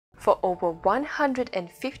For over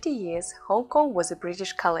 150 years, Hong Kong was a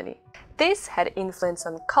British colony. This had influence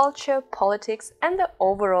on culture, politics, and the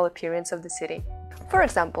overall appearance of the city. For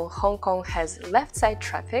example, Hong Kong has left-side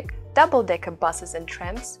traffic, double-decker buses and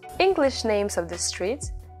trams, English names of the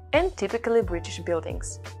streets, and typically British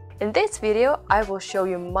buildings. In this video, I will show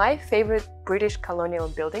you my favorite British colonial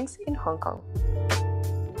buildings in Hong Kong.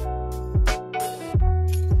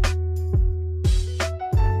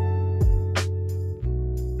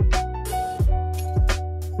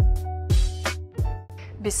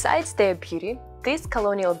 Besides their beauty, these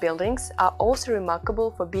colonial buildings are also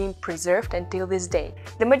remarkable for being preserved until this day.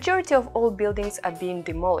 The majority of old buildings are being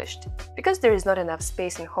demolished because there is not enough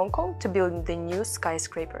space in Hong Kong to build the new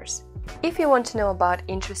skyscrapers. If you want to know about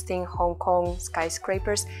interesting Hong Kong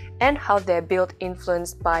skyscrapers and how they're built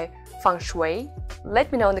influenced by feng shui,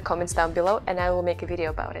 let me know in the comments down below and I will make a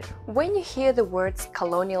video about it. When you hear the words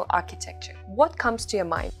colonial architecture, what comes to your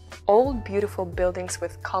mind? Old beautiful buildings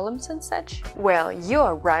with columns and such? Well,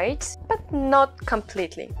 you're right, but not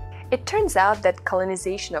completely. It turns out that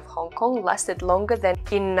colonization of Hong Kong lasted longer than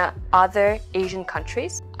in other Asian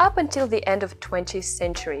countries up until the end of the 20th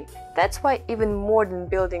century. That's why even modern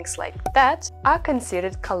buildings like that are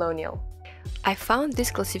considered colonial. I found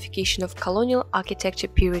this classification of colonial architecture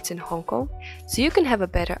periods in Hong Kong so you can have a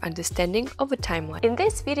better understanding of a timeline. In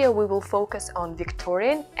this video, we will focus on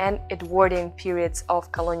Victorian and Edwardian periods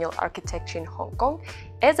of colonial architecture in Hong Kong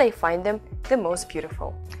as I find them the most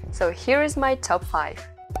beautiful. So here is my top 5.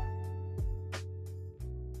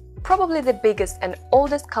 Probably the biggest and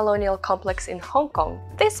oldest colonial complex in Hong Kong.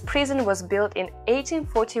 This prison was built in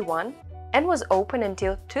 1841 and was open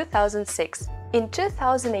until 2006. In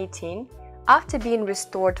 2018, after being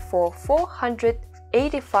restored for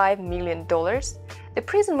 $485 million, the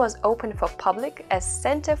prison was opened for public as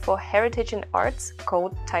Center for Heritage and Arts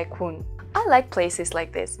called Tai Kwun. I like places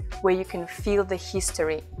like this, where you can feel the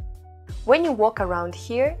history. When you walk around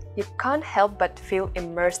here, you can't help but feel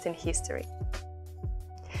immersed in history.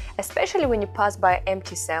 Especially when you pass by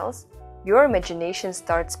empty cells, your imagination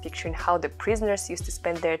starts picturing how the prisoners used to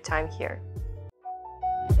spend their time here.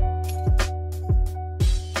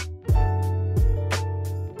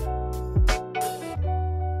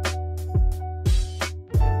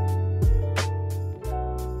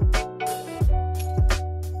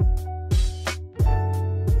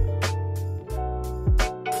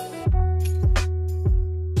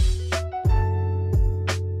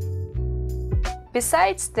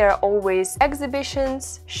 Besides, there are always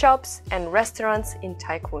exhibitions, shops and restaurants in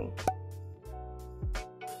Tai Kwun.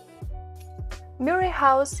 Murray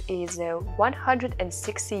House is a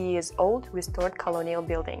 160 years old restored colonial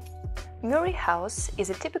building. Murray House is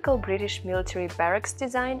a typical British military barracks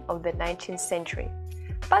design of the 19th century,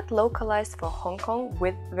 but localized for Hong Kong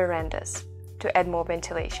with verandas to add more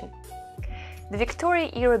ventilation. The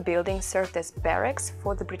Victorian-era building served as barracks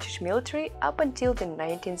for the British military up until the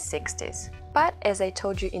 1960s. But as I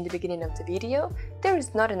told you in the beginning of the video, there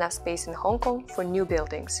is not enough space in Hong Kong for new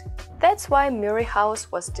buildings. That's why Murray House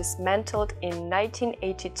was dismantled in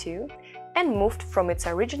 1982 and moved from its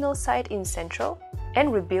original site in Central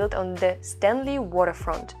and rebuilt on the Stanley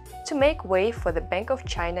waterfront to make way for the Bank of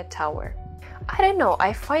China Tower. I don't know,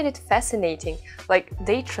 I find it fascinating, like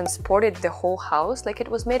they transported the whole house like it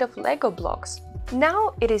was made of Lego blocks.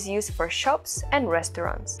 Now it is used for shops and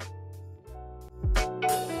restaurants.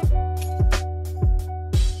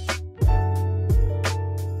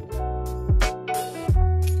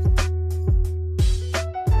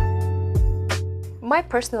 My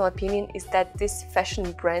personal opinion is that this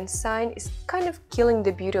fashion brand sign is kind of killing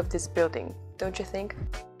the beauty of this building, don't you think?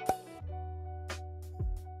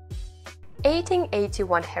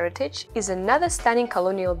 1881 Heritage is another stunning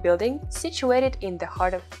colonial building situated in the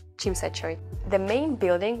heart of Tsim Sha Tsui. The main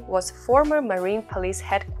building was former Marine Police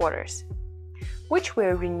headquarters, which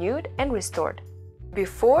were renewed and restored.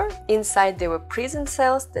 Before, inside there were prison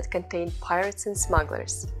cells that contained pirates and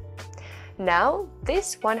smugglers. Now,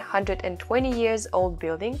 this 120 years old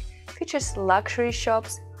building features luxury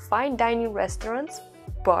shops, fine dining restaurants,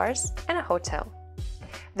 bars, and a hotel.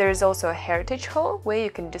 There is also a heritage hall where you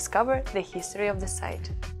can discover the history of the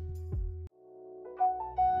site.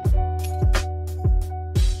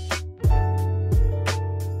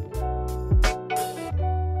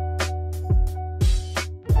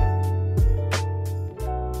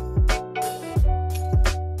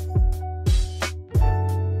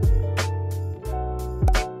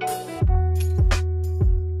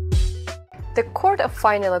 The Court of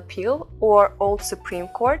Final Appeal, or Old Supreme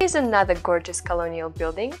Court, is another gorgeous colonial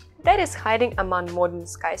building that is hiding among modern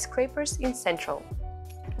skyscrapers in Central.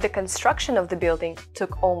 The construction of the building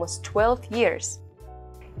took almost 12 years.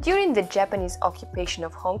 During the Japanese occupation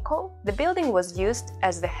of Hong Kong, the building was used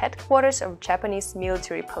as the headquarters of Japanese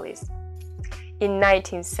military police. In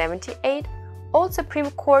 1978, Old Supreme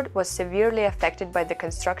Court was severely affected by the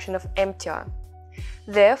construction of MTR.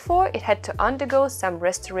 Therefore, it had to undergo some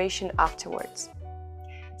restoration afterwards.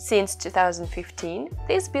 Since 2015,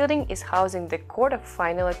 this building is housing the Court of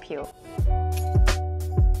Final Appeal.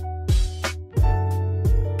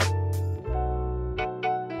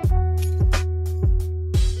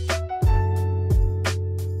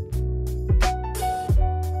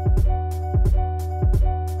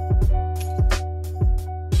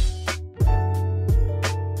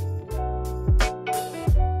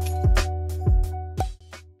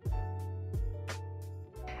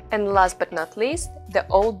 And last but not least, the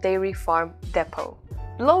Old Dairy Farm Depot,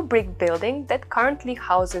 low brick building that currently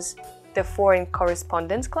houses the Foreign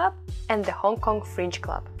Correspondence Club and the Hong Kong Fringe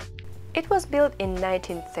Club. It was built in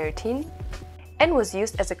 1913 and was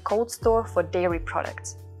used as a cold store for dairy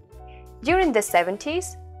products. During the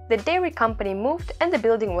 70s, the dairy company moved and the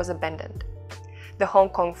building was abandoned. The Hong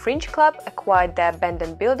Kong Fringe Club acquired the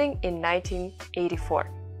abandoned building in 1984.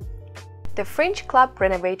 The Fringe Club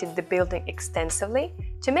renovated the building extensively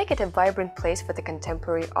to make it a vibrant place for the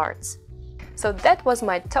contemporary arts. So that was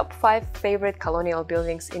my top 5 favorite colonial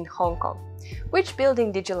buildings in Hong Kong. Which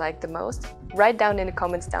building did you like the most? Write down in the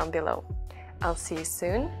comments down below. I'll see you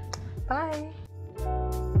soon. Bye!